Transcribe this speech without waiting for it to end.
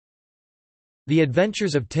The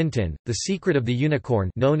Adventures of Tintin, The Secret of the Unicorn,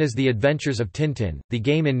 known as The Adventures of Tintin, the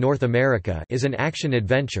game in North America, is an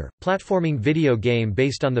action-adventure, platforming video game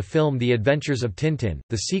based on the film The Adventures of Tintin,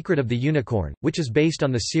 The Secret of the Unicorn, which is based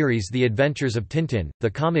on the series The Adventures of Tintin, the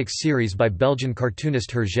comics series by Belgian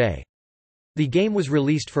cartoonist Hergé. The game was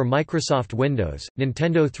released for Microsoft Windows,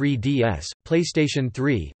 Nintendo 3DS, PlayStation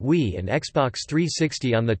 3, Wii and Xbox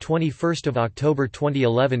 360 on 21 October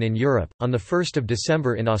 2011 in Europe, on 1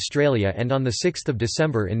 December in Australia and on 6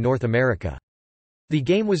 December in North America. The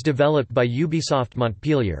game was developed by Ubisoft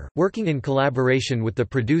Montpellier, working in collaboration with the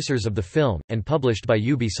producers of the film, and published by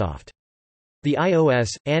Ubisoft. The iOS,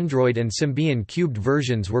 Android and Symbian cubed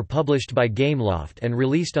versions were published by Gameloft and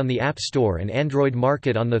released on the App Store and Android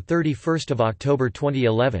Market on 31 October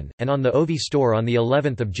 2011, and on the Ovi Store on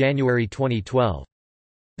of January 2012.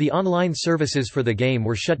 The online services for the game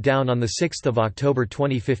were shut down on 6 October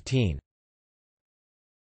 2015.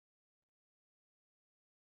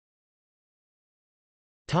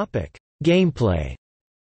 Gameplay.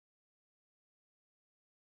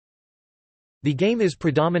 The game is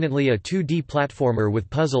predominantly a 2D platformer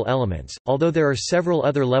with puzzle elements, although there are several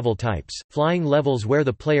other level types: flying levels where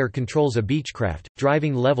the player controls a Beechcraft,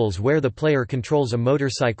 driving levels where the player controls a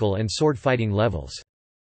motorcycle, and sword-fighting levels.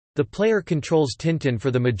 The player controls Tintin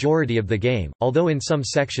for the majority of the game, although in some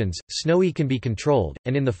sections, Snowy can be controlled,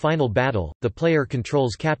 and in the final battle, the player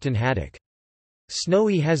controls Captain Haddock.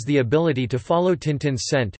 Snowy has the ability to follow Tintin's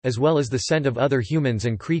scent, as well as the scent of other humans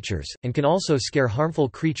and creatures, and can also scare harmful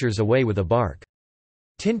creatures away with a bark.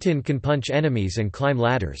 Tintin can punch enemies and climb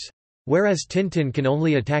ladders. Whereas Tintin can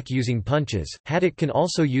only attack using punches, Haddock can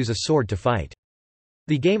also use a sword to fight.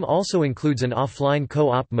 The game also includes an offline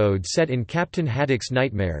co-op mode set in Captain Haddock's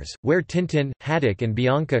Nightmares, where Tintin, Haddock and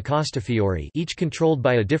Bianca Castafiore, each controlled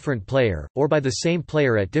by a different player, or by the same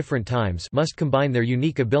player at different times, must combine their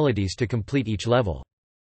unique abilities to complete each level.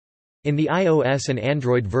 In the iOS and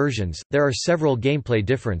Android versions, there are several gameplay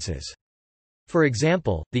differences. For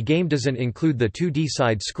example, the game doesn't include the 2D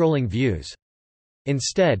side-scrolling views.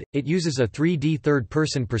 Instead, it uses a 3D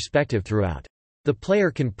third-person perspective throughout. The player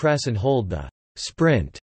can press and hold the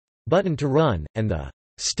sprint button to run, and the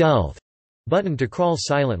stealth button to crawl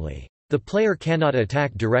silently. The player cannot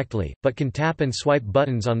attack directly, but can tap and swipe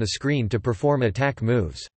buttons on the screen to perform attack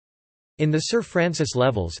moves. In the Sir Francis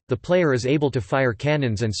levels, the player is able to fire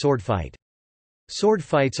cannons and sword fight. Sword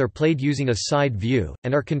fights are played using a side view,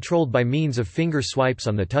 and are controlled by means of finger swipes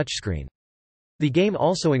on the touchscreen. The game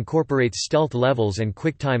also incorporates stealth levels and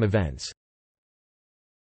quick-time events.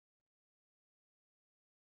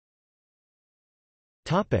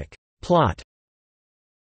 Plot.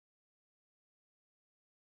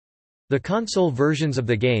 The console versions of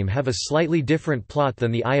the game have a slightly different plot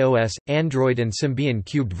than the iOS, Android and Symbian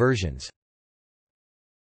cubed versions.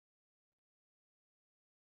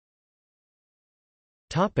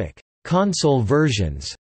 Console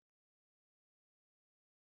versions.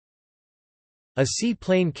 A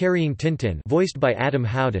seaplane carrying Tintin, voiced by Adam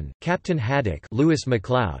Howden, Captain Haddock, Lewis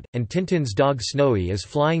MacLeod, and Tintin's dog Snowy is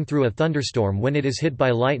flying through a thunderstorm when it is hit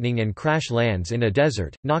by lightning and crash lands in a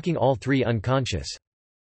desert, knocking all three unconscious.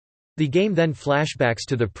 The game then flashbacks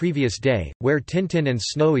to the previous day, where Tintin and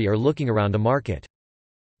Snowy are looking around a market.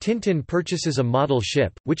 Tintin purchases a model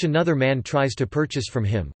ship, which another man tries to purchase from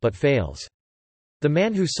him, but fails. The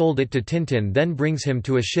man who sold it to Tintin then brings him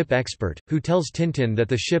to a ship expert, who tells Tintin that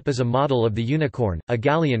the ship is a model of the Unicorn, a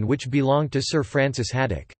galleon which belonged to Sir Francis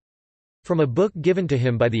Haddock. From a book given to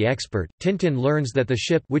him by the expert, Tintin learns that the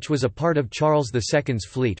ship, which was a part of Charles II's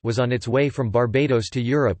fleet, was on its way from Barbados to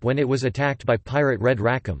Europe when it was attacked by pirate Red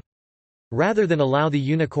Rackham. Rather than allow the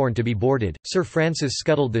Unicorn to be boarded, Sir Francis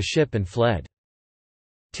scuttled the ship and fled.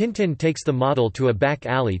 Tintin takes the model to a back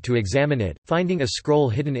alley to examine it, finding a scroll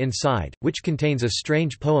hidden inside, which contains a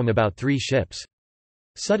strange poem about three ships.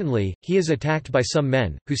 Suddenly, he is attacked by some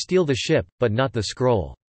men, who steal the ship, but not the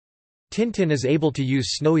scroll. Tintin is able to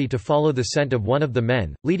use Snowy to follow the scent of one of the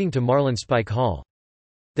men, leading to Marlinspike Hall.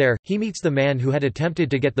 There, he meets the man who had attempted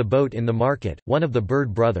to get the boat in the market, one of the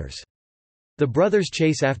Bird brothers. The brothers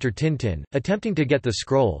chase after Tintin, attempting to get the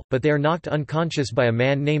scroll, but they are knocked unconscious by a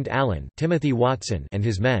man named Alan, Timothy Watson, and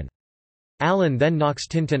his men. Alan then knocks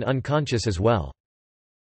Tintin unconscious as well.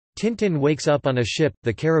 Tintin wakes up on a ship,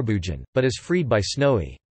 the Cariboujan, but is freed by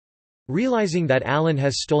Snowy. Realizing that Alan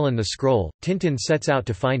has stolen the scroll, Tintin sets out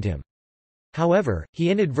to find him. However,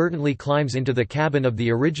 he inadvertently climbs into the cabin of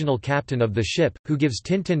the original captain of the ship, who gives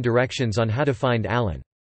Tintin directions on how to find Alan.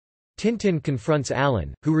 Tintin confronts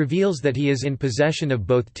Alan, who reveals that he is in possession of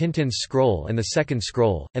both Tintin's scroll and the second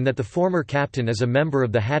scroll, and that the former captain is a member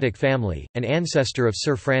of the Haddock family, an ancestor of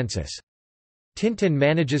Sir Francis. Tintin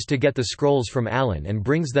manages to get the scrolls from Alan and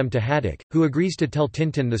brings them to Haddock, who agrees to tell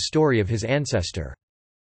Tintin the story of his ancestor.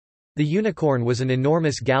 The Unicorn was an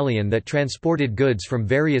enormous galleon that transported goods from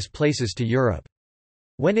various places to Europe.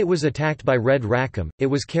 When it was attacked by Red Rackham, it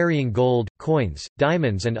was carrying gold, coins,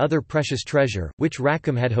 diamonds and other precious treasure, which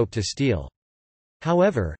Rackham had hoped to steal.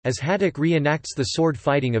 However, as Haddock reenacts the sword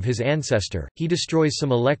fighting of his ancestor, he destroys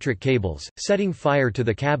some electric cables, setting fire to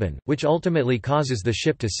the cabin, which ultimately causes the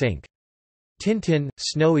ship to sink. Tintin,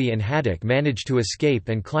 Snowy and Haddock manage to escape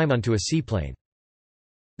and climb onto a seaplane.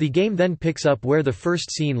 The game then picks up where the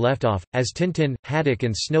first scene left off, as Tintin, Haddock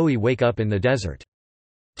and Snowy wake up in the desert.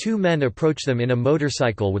 Two men approach them in a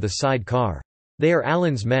motorcycle with a side car. They are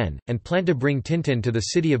Alan's men, and plan to bring Tintin to the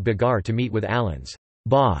city of Bagar to meet with Alan's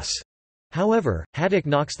boss. However, Haddock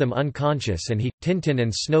knocks them unconscious and he, Tintin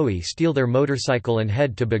and Snowy steal their motorcycle and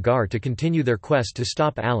head to Bagar to continue their quest to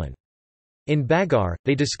stop Alan. In Bagar,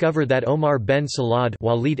 they discover that Omar Ben Salad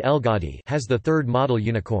Walid El-Ghadi has the third model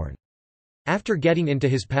unicorn. After getting into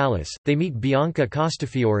his palace, they meet Bianca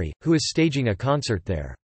Castafiore, who is staging a concert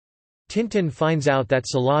there. Tintin finds out that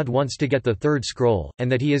Salad wants to get the third scroll,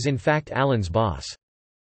 and that he is in fact Alan's boss.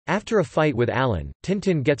 After a fight with Alan,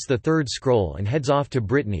 Tintin gets the third scroll and heads off to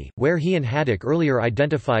Brittany, where he and Haddock earlier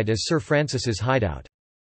identified as Sir Francis's hideout.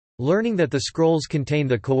 Learning that the scrolls contain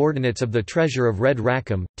the coordinates of the treasure of Red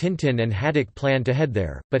Rackham, Tintin and Haddock plan to head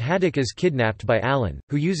there, but Haddock is kidnapped by Alan,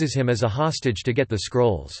 who uses him as a hostage to get the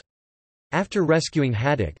scrolls. After rescuing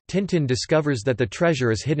Haddock, Tintin discovers that the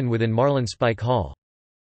treasure is hidden within Marlinspike Hall.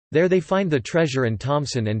 There they find the treasure and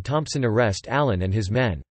Thompson arrest Alan and his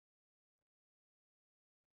men.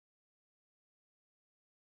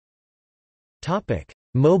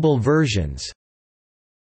 Mobile versions.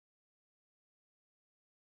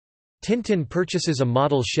 Tintin purchases a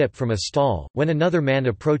model ship from a stall, when another man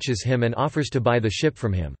approaches him and offers to buy the ship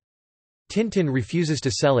from him. Tintin refuses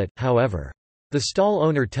to sell it, however. The stall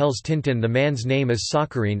owner tells Tintin the man's name is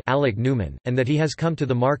Saccharine Alec Newman, and that he has come to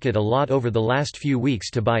the market a lot over the last few weeks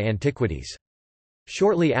to buy antiquities.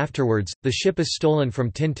 Shortly afterwards, the ship is stolen from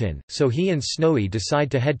Tintin, so he and Snowy decide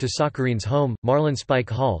to head to Saccarine's home, Marlinspike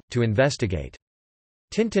Hall, to investigate.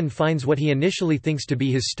 Tintin finds what he initially thinks to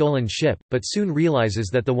be his stolen ship, but soon realizes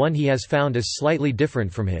that the one he has found is slightly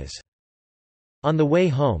different from his. On the way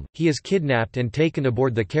home, he is kidnapped and taken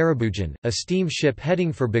aboard the Caraboudjan, a steamship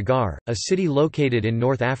heading for Bagar, a city located in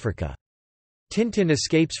North Africa. Tintin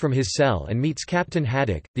escapes from his cell and meets Captain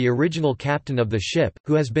Haddock, the original captain of the ship,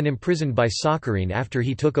 who has been imprisoned by Saccharine after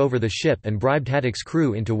he took over the ship and bribed Haddock's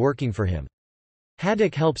crew into working for him.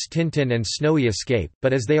 Haddock helps Tintin and Snowy escape,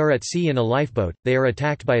 but as they are at sea in a lifeboat, they are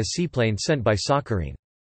attacked by a seaplane sent by Saccharine.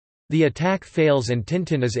 The attack fails and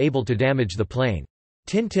Tintin is able to damage the plane.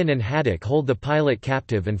 Tintin and Haddock hold the pilot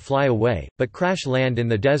captive and fly away, but crash land in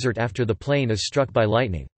the desert after the plane is struck by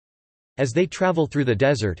lightning. As they travel through the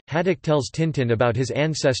desert, Haddock tells Tintin about his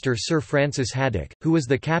ancestor Sir Francis Haddock, who was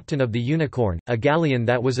the captain of the Unicorn, a galleon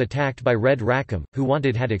that was attacked by Red Rackham, who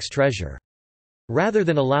wanted Haddock's treasure. Rather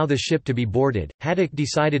than allow the ship to be boarded, Haddock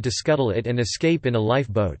decided to scuttle it and escape in a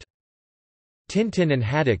lifeboat. Tintin and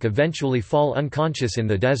Haddock eventually fall unconscious in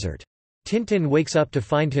the desert. Tintin wakes up to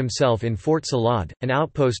find himself in Fort Salad, an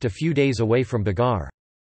outpost a few days away from Bagar.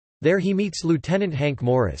 There he meets Lieutenant Hank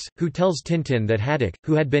Morris, who tells Tintin that Haddock,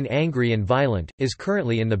 who had been angry and violent, is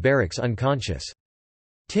currently in the barracks unconscious.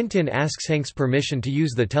 Tintin asks Hank's permission to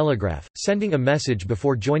use the telegraph, sending a message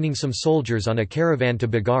before joining some soldiers on a caravan to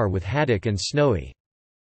Bagar with Haddock and Snowy.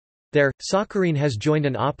 There, Saccharine has joined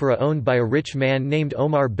an opera owned by a rich man named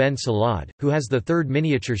Omar Ben Salad, who has the third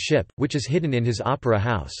miniature ship, which is hidden in his opera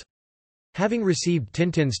house. Having received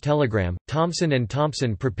Tintin's telegram,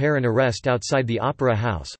 Thompson prepare an arrest outside the opera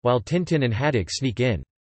house, while Tintin and Haddock sneak in.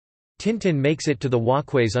 Tintin makes it to the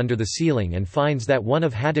walkways under the ceiling and finds that one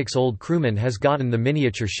of Haddock's old crewmen has gotten the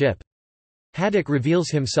miniature ship. Haddock reveals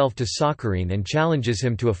himself to Saccharine and challenges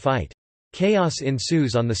him to a fight. Chaos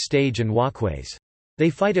ensues on the stage and walkways. They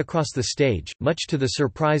fight across the stage, much to the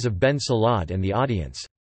surprise of Ben Salad and the audience.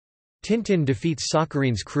 Tintin defeats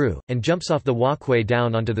Saccarine's crew, and jumps off the walkway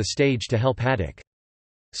down onto the stage to help Haddock.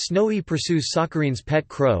 Snowy pursues Saccarine's pet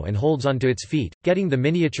crow and holds onto its feet, getting the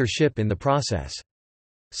miniature ship in the process.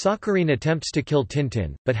 Saccharine attempts to kill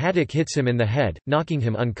Tintin, but Haddock hits him in the head, knocking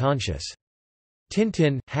him unconscious.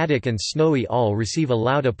 Tintin, Haddock and Snowy all receive a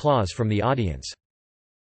loud applause from the audience.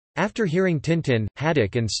 After hearing Tintin,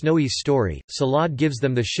 Haddock and Snowy's story, Salad gives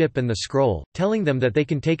them the ship and the scroll, telling them that they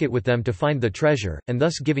can take it with them to find the treasure, and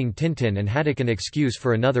thus giving Tintin and Haddock an excuse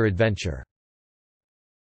for another adventure.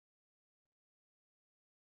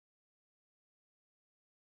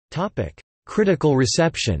 Critical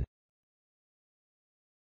reception.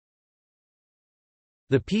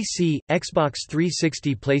 The PC, Xbox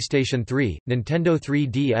 360, PlayStation 3, Nintendo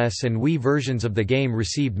 3DS and Wii versions of the game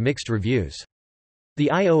received mixed reviews.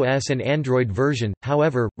 The iOS and Android version,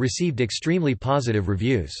 however, received extremely positive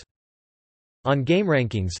reviews. On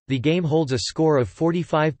GameRankings, the game holds a score of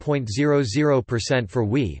 45.00% for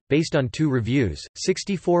Wii, based on 2 reviews,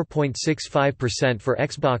 64.65% for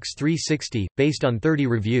Xbox 360, based on 30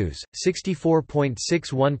 reviews,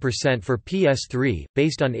 64.61% for PS3,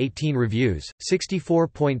 based on 18 reviews,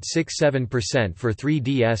 64.67% for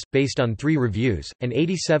 3DS, based on 3 reviews, and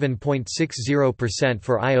 87.60%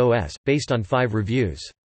 for iOS, based on 5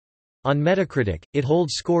 reviews. On Metacritic, it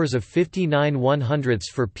holds scores of 59 100ths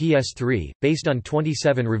for PS3, based on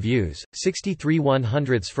 27 reviews, 63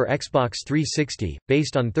 100ths for Xbox 360,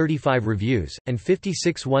 based on 35 reviews, and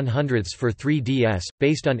 56 100ths for 3DS,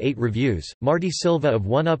 based on 8 reviews. Marty Silva of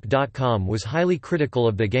OneUp.com was highly critical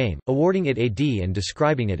of the game, awarding it a D and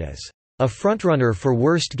describing it as a frontrunner for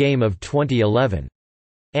Worst Game of 2011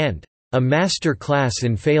 and a master class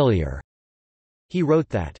in failure. He wrote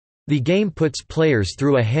that the game puts players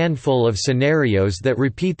through a handful of scenarios that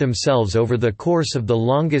repeat themselves over the course of the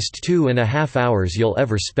longest 2.5 hours you'll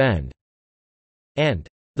ever spend. And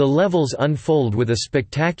the levels unfold with a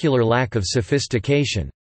spectacular lack of sophistication.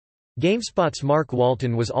 GameSpot's Mark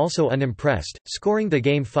Walton was also unimpressed, scoring the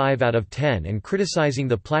game 5 out of 10 and criticizing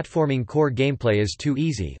the platforming core gameplay as too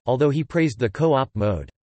easy, although he praised the co-op mode.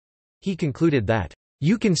 He concluded that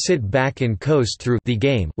you can sit back and coast through the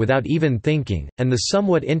game without even thinking, and the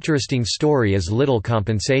somewhat interesting story is little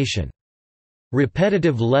compensation.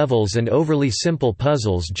 Repetitive levels and overly simple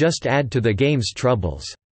puzzles just add to the game's troubles.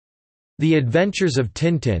 The Adventures of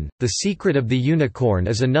Tintin, The Secret of the Unicorn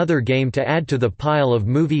is another game to add to the pile of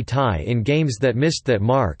movie tie-in games that missed that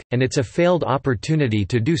mark, and it's a failed opportunity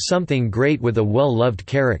to do something great with a well-loved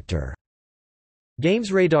character.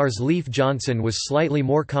 GamesRadar's Leif Johnson was slightly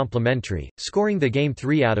more complimentary, scoring the game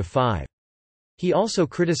 3 out of 5. He also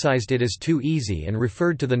criticized it as too easy and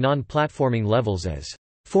referred to the non-platforming levels as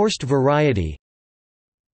forced variety.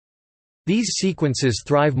 These sequences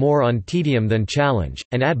thrive more on tedium than challenge,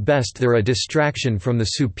 and at best they're a distraction from the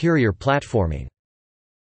superior platforming.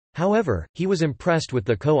 However, he was impressed with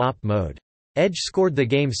the co-op mode. Edge scored the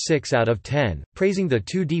game 6 out of 10, praising the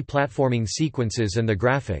 2D platforming sequences and the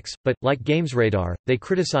graphics, but, like GamesRadar, they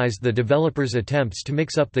criticized the developers' attempts to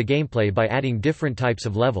mix up the gameplay by adding different types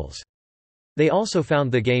of levels. They also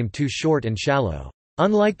found the game too short and shallow.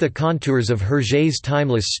 Unlike the contours of Hergé's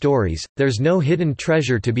timeless stories, there's no hidden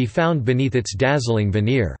treasure to be found beneath its dazzling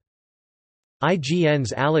veneer.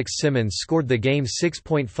 IGN's Alex Simmons scored the game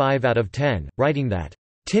 6.5 out of 10, writing that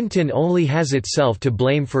Tintin only has itself to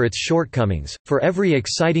blame for its shortcomings. For every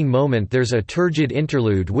exciting moment there's a turgid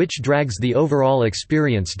interlude which drags the overall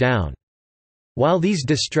experience down. While these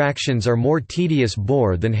distractions are more tedious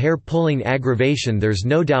bore than hair-pulling aggravation, there's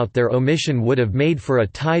no doubt their omission would have made for a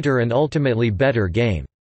tighter and ultimately better game.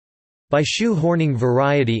 By shoehorning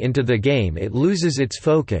variety into the game it loses its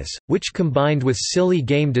focus, which combined with silly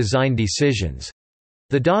game design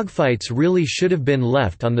decisions—the dogfights really should have been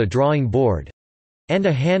left on the drawing board, and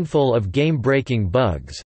a handful of game-breaking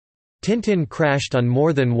bugs. Tintin crashed on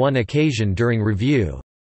more than one occasion during review.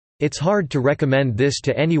 It's hard to recommend this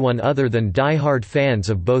to anyone other than die-hard fans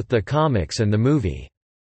of both the comics and the movie.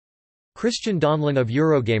 Christian Donlan of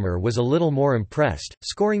Eurogamer was a little more impressed,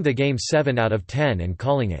 scoring the game 7 out of 10 and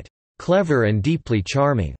calling it clever and deeply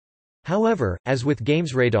charming. However, as with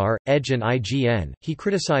GamesRadar, Edge and IGN, he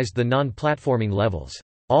criticized the non-platforming levels.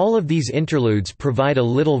 All of these interludes provide a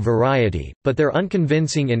little variety, but they're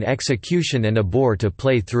unconvincing in execution and a bore to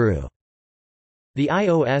play through. The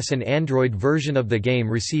iOS and Android version of the game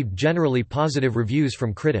received generally positive reviews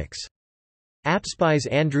from critics. AppSpy's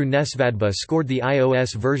Andrew Nesvadba scored the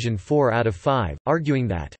iOS version 4 out of 5, arguing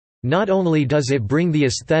that not only does it bring the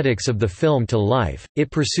aesthetics of the film to life,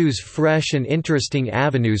 it pursues fresh and interesting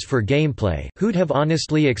avenues for gameplay. Who'd have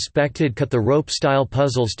honestly expected cut-the-rope-style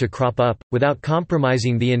puzzles to crop up, without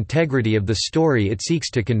compromising the integrity of the story it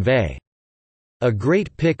seeks to convey? A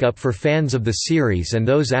great pickup for fans of the series and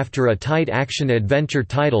those after a tight action-adventure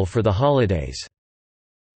title for the holidays.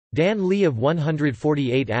 Dan Lee of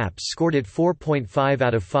 148 Apps scored it 4.5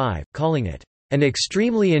 out of 5, calling it an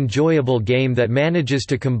extremely enjoyable game that manages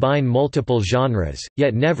to combine multiple genres,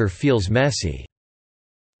 yet never feels messy.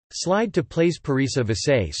 Slide to Play's Parisa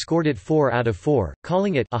Visay scored it 4 out of 4,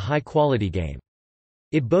 calling it a high-quality game.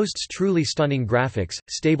 It boasts truly stunning graphics,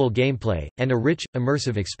 stable gameplay, and a rich,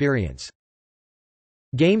 immersive experience.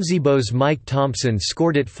 GameZebo's Mike Thompson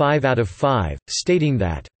scored it 5 out of 5, stating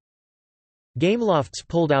that Gamelofts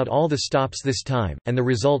pulled out all the stops this time, and the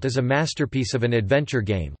result is a masterpiece of an adventure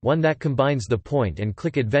game, one that combines the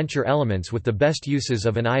point-and-click adventure elements with the best uses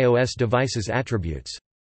of an iOS device's attributes.